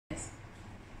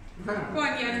Go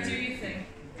on, yeah, do your thing.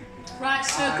 Right,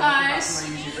 so guys.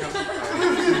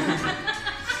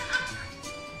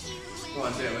 Go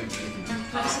on, do it.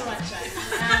 That's all right, Jay. So,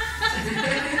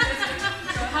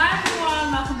 hi everyone,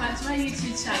 welcome back to my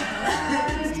YouTube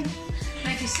channel.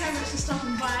 Thank you so much for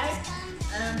stopping by.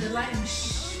 The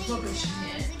lighting's rubbish in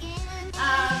here.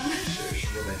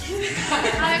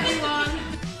 Hi everyone.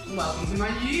 Welcome to my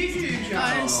YouTube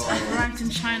channel. Guys, I arrived in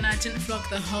China. I didn't vlog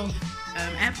the whole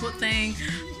airport thing,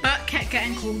 but kept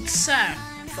getting called Sir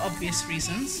for obvious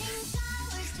reasons.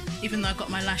 Even though I got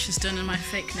my lashes done and my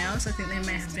fake nails, I think they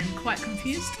may have been quite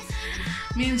confused.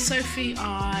 Me and Sophie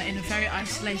are in a very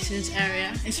isolated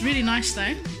area. It's really nice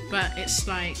though, but it's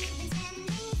like,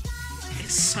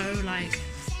 it's so like,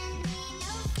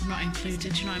 not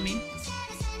included, you know what I mean?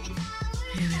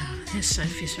 Here we are, here's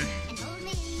Sophie's room.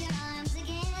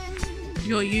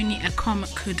 Your uni ecom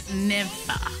could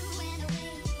never.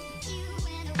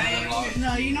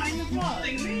 No, you're not in the vlog.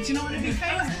 Do you not want to be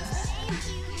famous?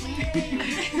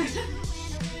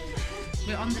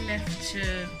 We're on the left to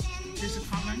his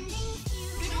apartment.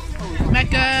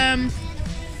 Megan,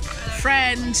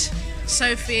 friend,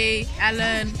 Sophie,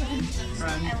 Ellen,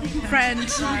 friend,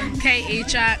 Katie,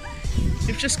 Jack.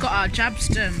 We've just got our jabs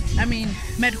done. I mean,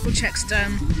 medical checks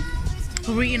done.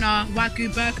 We're eating our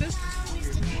Wagyu burgers.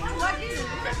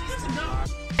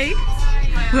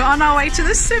 We're on our way to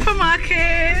the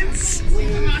supermarket.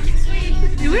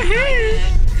 Woohoo!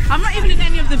 I'm not even in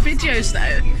any of the videos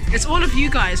though. It's all of you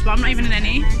guys, but I'm not even in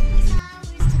any.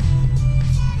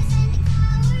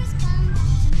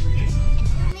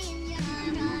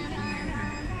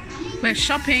 We're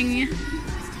shopping.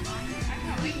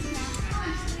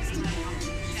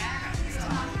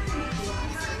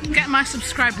 Get my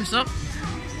subscribers up.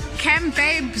 Chem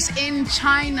babes in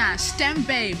China. STEM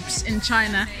babes in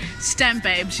China. STEM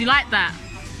babes. You like that?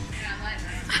 Yeah, I like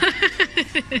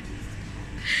that.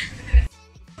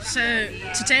 So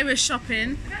today we're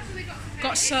shopping.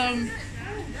 Got some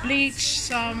bleach,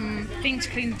 some things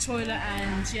to clean the toilet,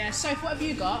 and yeah. So what have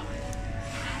you got?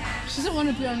 She doesn't want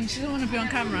to be on. She doesn't want to be on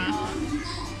camera.